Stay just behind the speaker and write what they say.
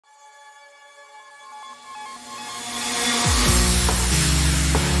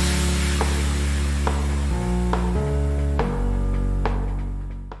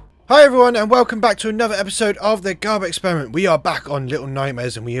Hi everyone and welcome back to another episode of the Garb Experiment. We are back on Little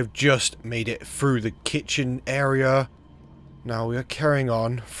Nightmares and we have just made it through the kitchen area. Now we are carrying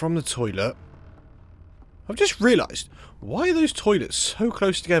on from the toilet. I've just realised, why are those toilets so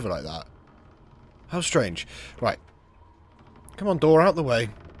close together like that? How strange. Right. Come on, door, out the way.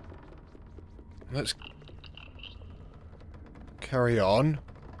 Let's carry on.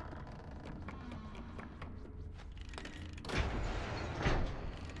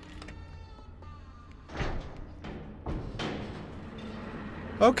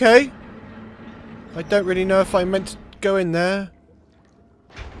 Okay. I don't really know if I meant to go in there.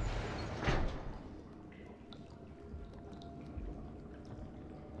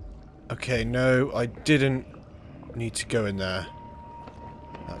 Okay, no, I didn't need to go in there.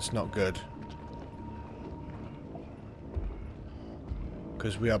 That's not good.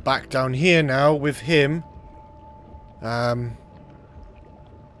 Because we are back down here now with him. Or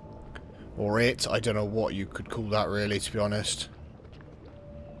it. I don't know what you could call that really, to be honest.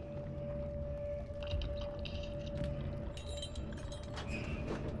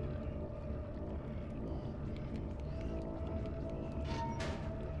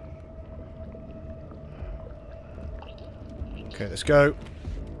 Okay, let's go.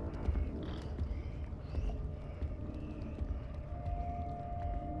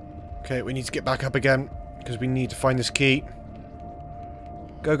 Okay, we need to get back up again because we need to find this key.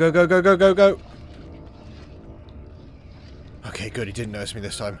 Go, go, go, go, go, go, go. Okay, good. He didn't notice me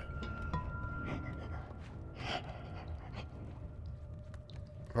this time.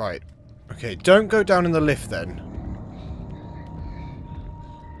 Right. Okay, don't go down in the lift then.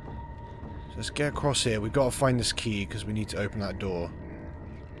 So let's get across here. We've got to find this key because we need to open that door.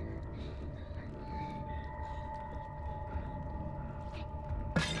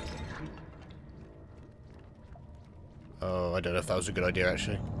 Oh, I don't know if that was a good idea,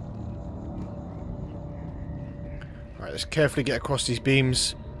 actually. Alright, let's carefully get across these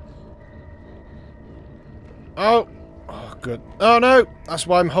beams. Oh! Oh, good. Oh, no! That's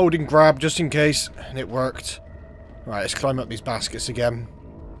why I'm holding grab, just in case. And it worked. Alright, let's climb up these baskets again.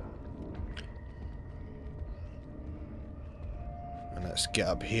 And let's get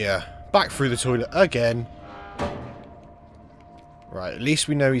up here. Back through the toilet again. Right, at least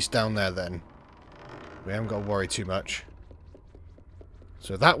we know he's down there then. We haven't got to worry too much.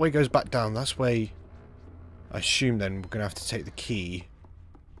 So that way goes back down. That's way... I assume then we're going to have to take the key.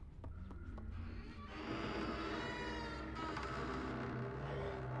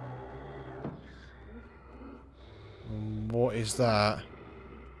 What is that?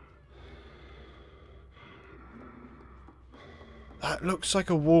 That looks like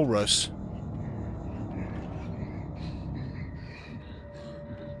a walrus.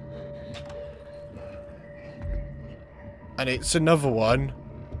 And it's another one.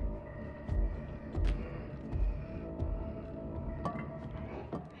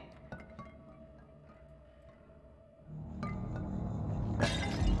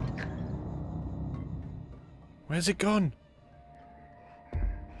 Where's it gone?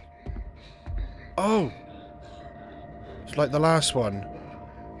 Oh! It's like the last one.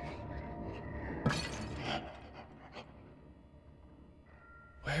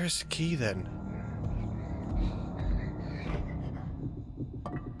 Where is the key then?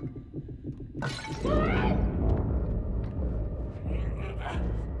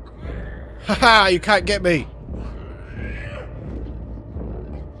 Haha! You can't get me!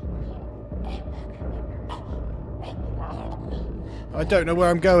 I don't know where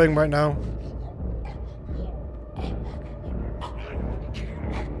I'm going right now.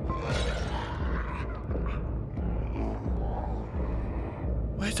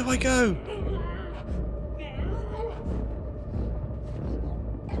 Where do I go?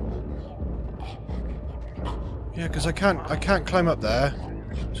 Yeah, because I can't climb up there.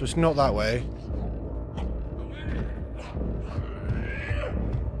 So it's not that way.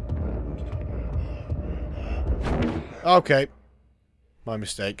 Okay. My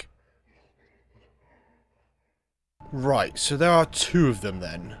mistake. Right, so there are two of them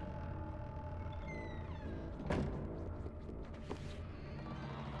then.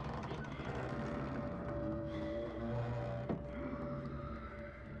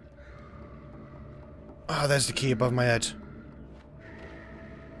 Ah, there's the key above my head.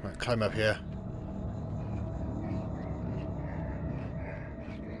 Right, climb up here.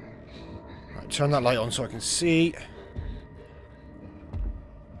 Right, turn that light on so I can see.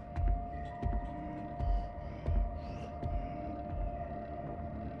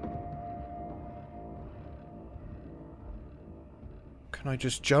 Can I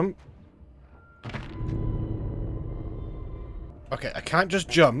just jump? Okay, I can't just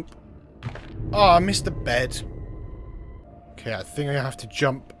jump. Oh, I missed the bed. Okay, I think I have to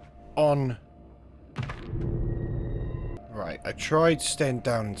jump on. Right, I tried staying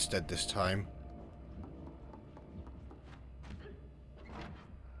down instead this time.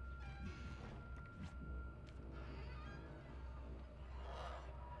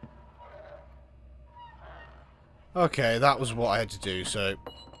 Okay, that was what I had to do, so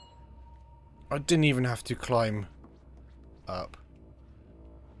I didn't even have to climb up.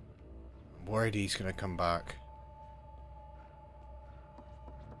 I'm worried he's going to come back.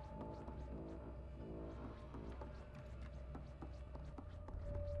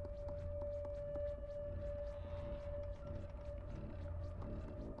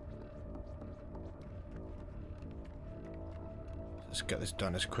 Let's get this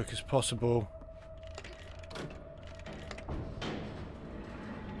done as quick as possible.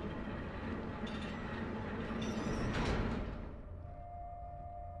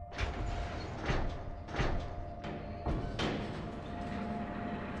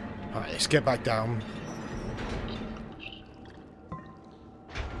 Alright, let's get back down.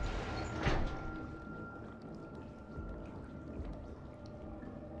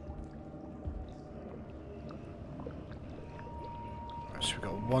 So we've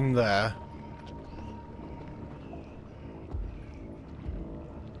got one there.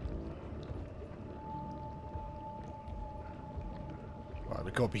 Right,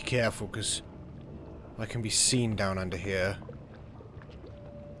 we've got to be careful because I can be seen down under here.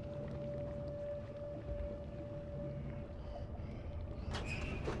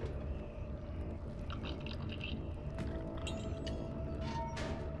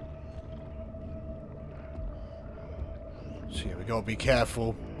 So yeah, we got to be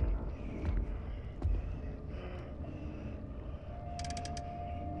careful.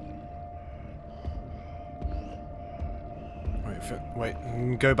 Wait,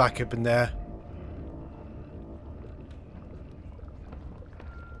 go back up in there.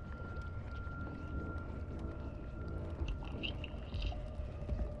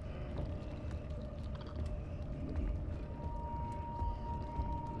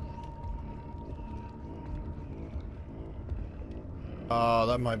 Oh,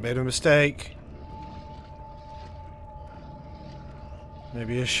 that might have made a mistake.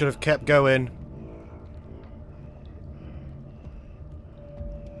 Maybe I should have kept going.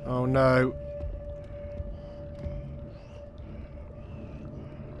 Oh no.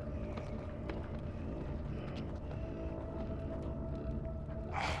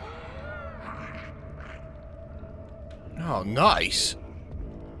 Oh, nice.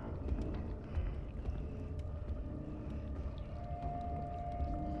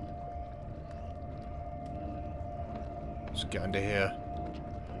 Let's get under here.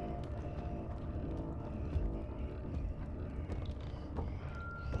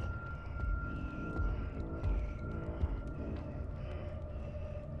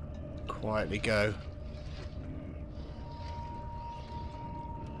 Quietly go.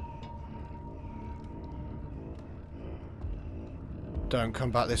 Don't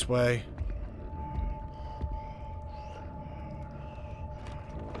come back this way.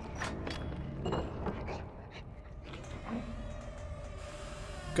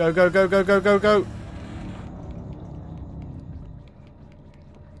 Go, go, go, go, go, go, go!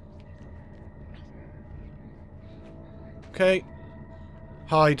 Okay.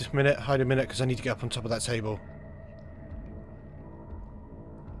 Hide a minute, because I need to get up on top of that table.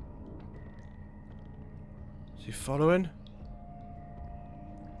 Is he following?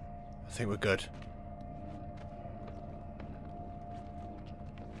 I think we're good.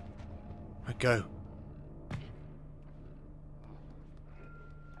 Right, go.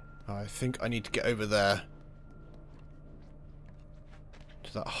 I think I need to get over there.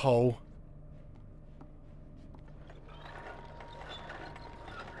 To that hole.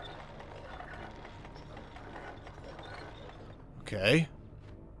 Okay.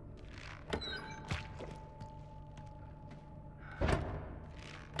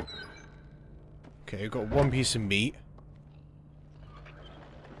 Okay, we've got one piece of meat.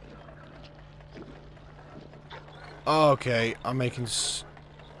 Oh, okay, I'm making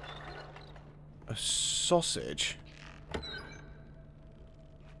a sausage.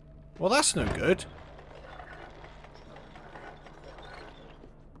 Well, that's no good.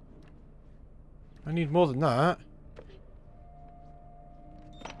 I need more than that.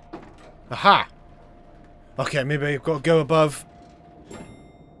 Aha! Okay, maybe I've got to go above.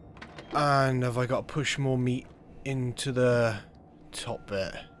 And have I got to push more meat into the top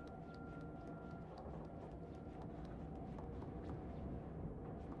bit?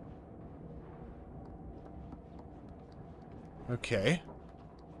 Okay.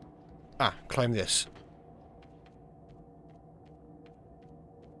 Ah, climb this.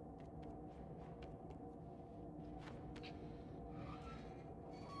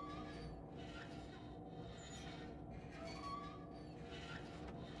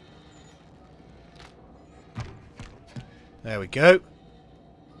 There we go.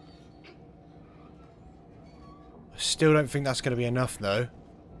 I still don't think that's going to be enough, though.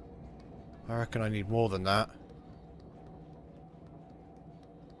 I reckon I need more than that.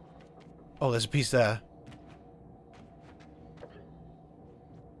 Oh, there's a piece there.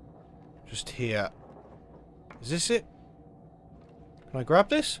 Just here. Is this it? Can I grab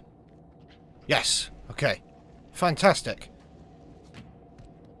this? Yes. Okay. Fantastic.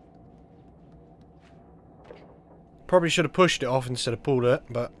 Probably should have pushed it off instead of pulled it,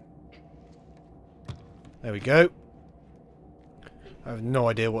 but... There we go. I have no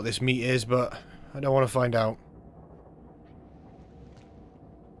idea what this meat is, but I don't want to find out.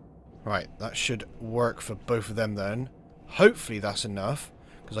 Right, that should work for both of them then. Hopefully that's enough,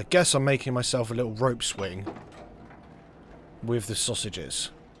 because I guess I'm making myself a little rope swing with the sausages.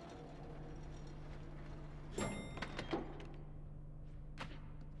 So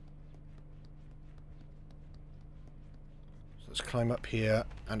let's climb up here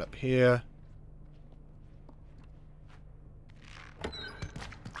and up here.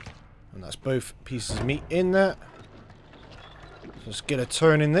 And that's both pieces of meat in there. So let's get a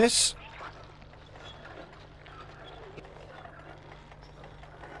turn in this.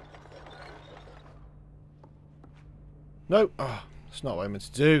 No, oh, that's not what I meant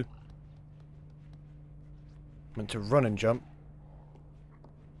to do. I meant to run and jump.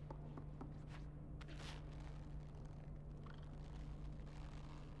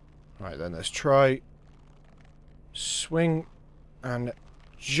 Right then, let's try swing and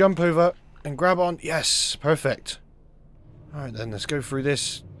jump over and grab on. Yes, perfect. Alright then, let's go through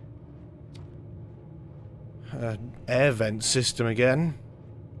this air vent system again.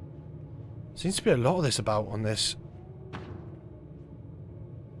 Seems to be a lot of this about on this.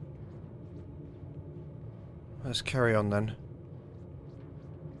 Let's carry on then.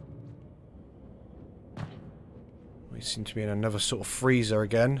 We seem to be in another sort of freezer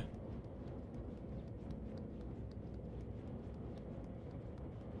again.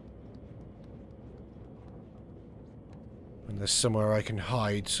 And there's somewhere I can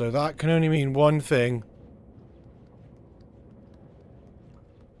hide, so that can only mean one thing.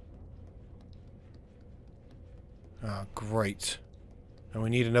 Ah, great. And we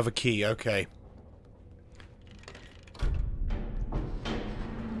need another key, okay.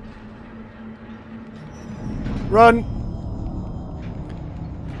 Run!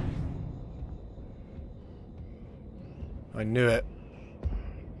 I knew it.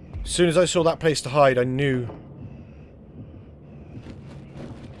 As soon as I saw that place to hide, I knew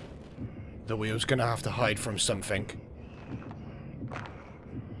that we was gonna have to hide from something.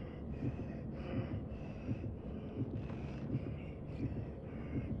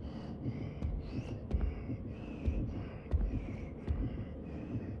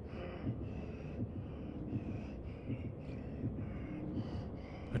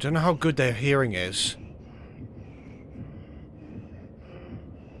 I don't know how good their hearing is.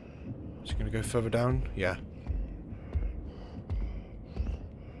 Is it gonna go further down? Yeah.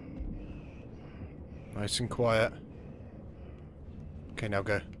 Nice and quiet. Okay, now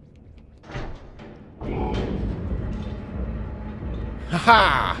go.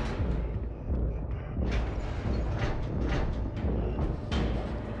 Haha!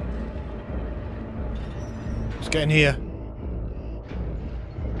 Let's get in here.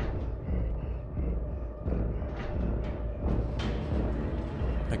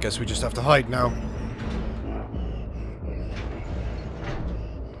 I guess we just have to hide now.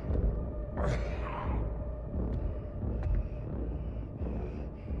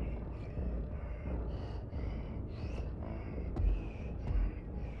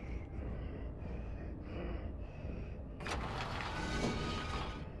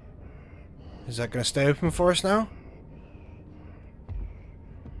 Is that going to stay open for us now?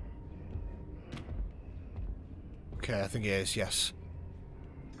 Okay, I think it is, yes.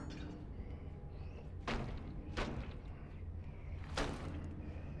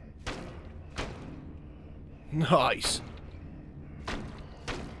 Nice.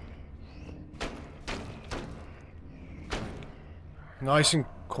 Nice and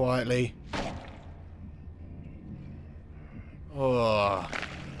quietly. Oh.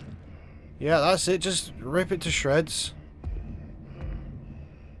 Yeah, that's it. Just rip it to shreds.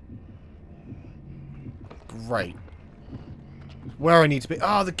 Great. Where I need to be.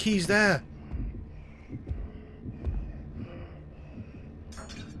 Ah, the key's there.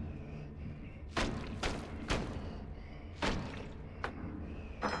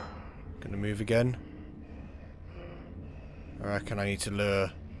 Gonna move again. I reckon I need to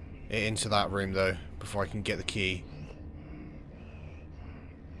lure it into that room though, before I can get the key.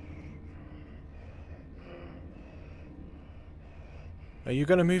 Are you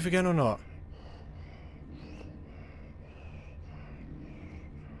gonna move again or not?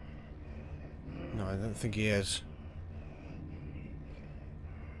 No, I don't think he is.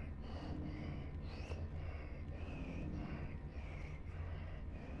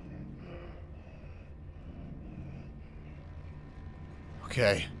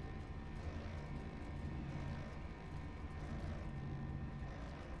 Okay.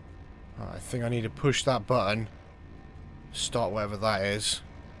 I think I need to push that button. Start whatever that is.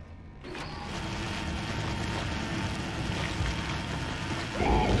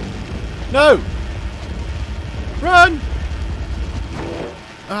 No! Run!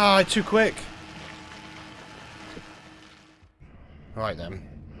 Ah, too quick. Alright then.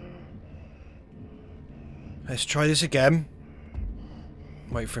 Let's try this again.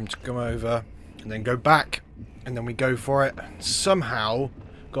 Wait for him to come over. And then go back. And then we go for it. Somehow,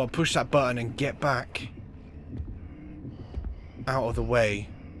 gotta push that button and get back out of the way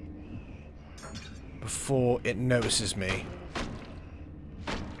before it notices me.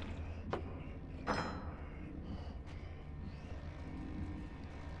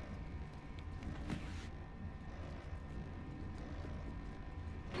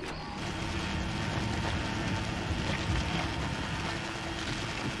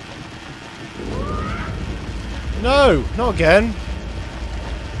 No, not again.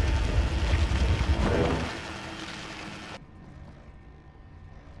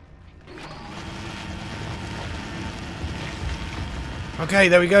 Okay,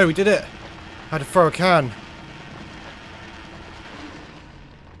 there we go, we did it. I had to throw a can.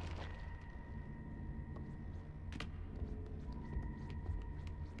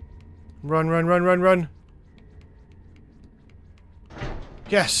 Run, run, run, run, run.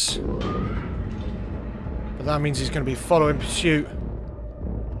 Yes. But that means he's going to be following pursuit.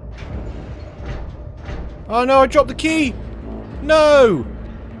 Oh no, I dropped the key! No!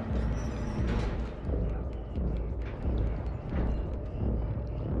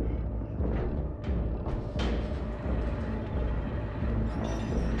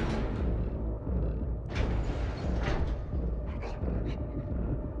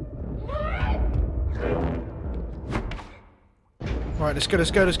 Right, let's go,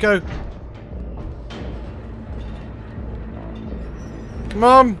 let's go, let's go. Come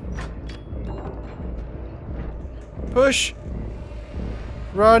on! Push!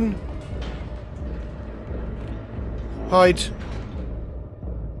 Run! Hide!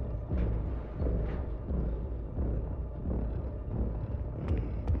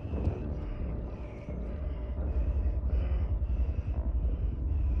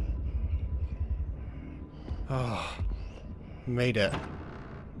 Oh, made it.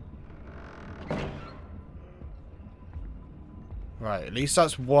 Right, at least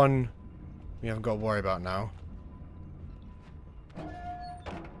that's one we haven't got to worry about now.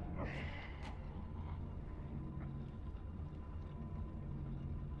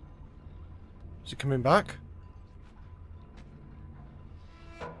 Is it coming back?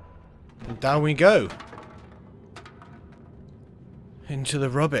 And down we go. Into the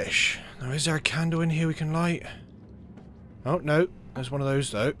rubbish. Now, is there a candle in here we can light? Oh, no. There's one of those,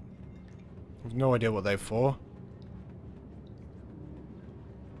 though. I've no idea what they're for.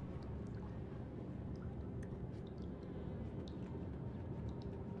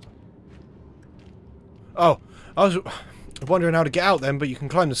 Oh, I was wondering how to get out then, but you can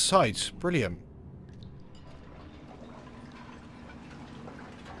climb the sides. Brilliant.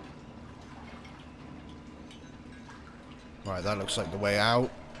 Right, that looks like the way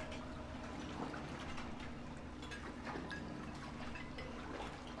out.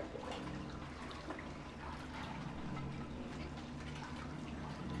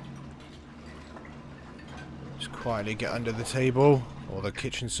 Just quietly get under the table, or the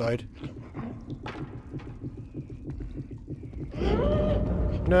kitchen side.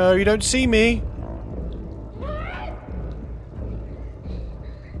 No, you don't see me.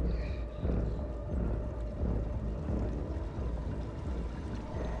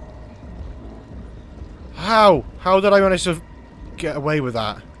 How? How did I manage to get away with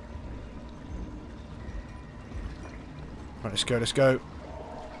that? Right, let's go, let's go.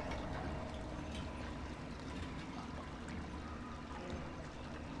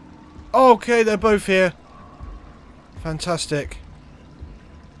 Okay, they're both here. Fantastic.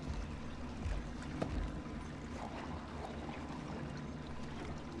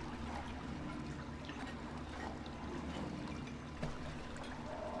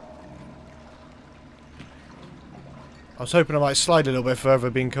 I was hoping I might slide a little bit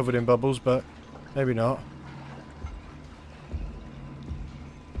further being covered in bubbles, but maybe not.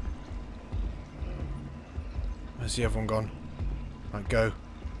 Where's the other one gone? Right, go.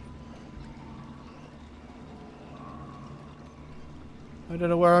 I don't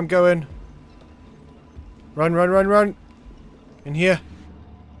know where I'm going. Run, run, run, run! In here.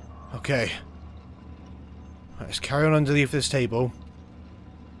 Okay. Right, let's carry on underneath this table.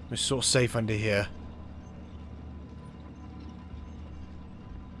 We're sort of safe under here.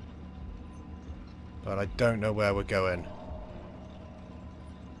 But I don't know where we're going.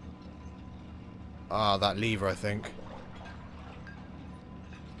 Ah, that lever, I think.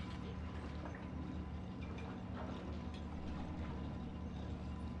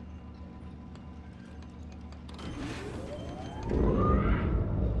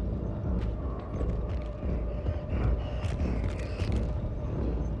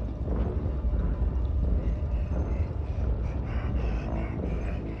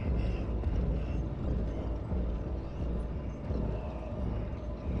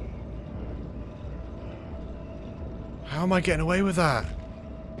 How am I getting away with that?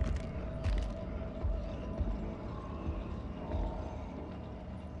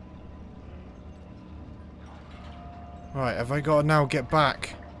 Right, have I got to now get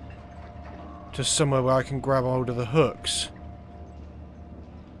back to somewhere where I can grab hold of the hooks?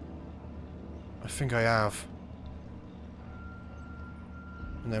 I think I have.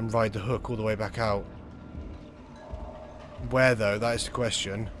 And then ride the hook all the way back out. Where though? That is the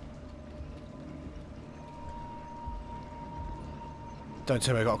question. Don't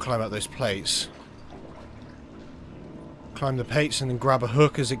tell me I've got to climb up those plates. Climb the plates and then grab a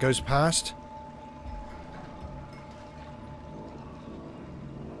hook as it goes past.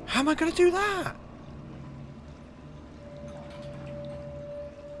 How am I going to do that?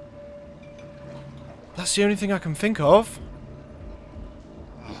 That's the only thing I can think of.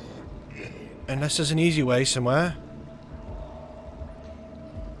 Unless there's an easy way somewhere.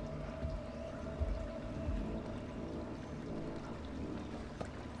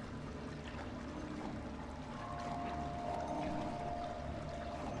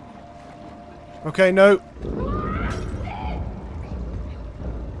 Okay, no.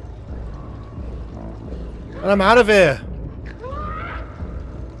 And I'm out of here.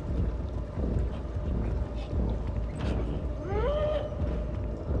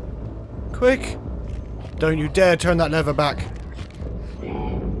 Quick. Don't you dare turn that lever back.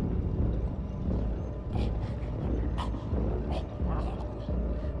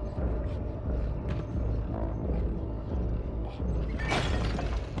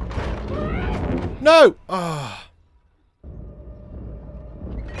 No! Ah.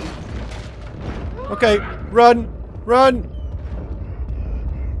 Okay, run! Run!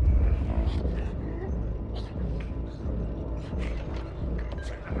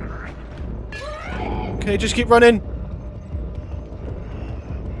 Okay, just keep running.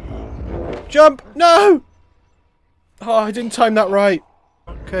 Jump! No! Oh, I didn't time that right.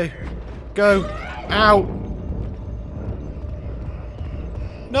 Okay, go. Ow!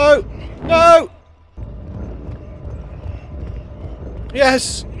 No! No!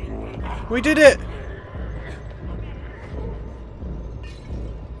 Yes! We did it!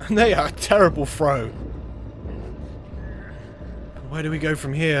 And they are a terrible throw. Where do we go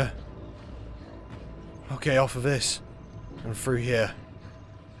from here? Okay, off of this. And through here.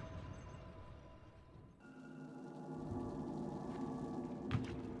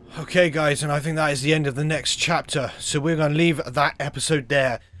 Okay guys, and I think that is the end of the next chapter. So we're going to leave that episode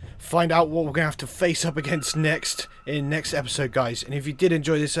there. Find out what we're going to have to face up against next in next episode, guys. And if you did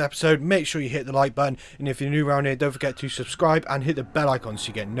enjoy this episode, make sure you hit the like button. And if you're new around here, don't forget to subscribe and hit the bell icon so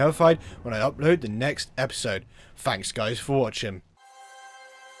you get notified when I upload the next episode. Thanks guys for watching.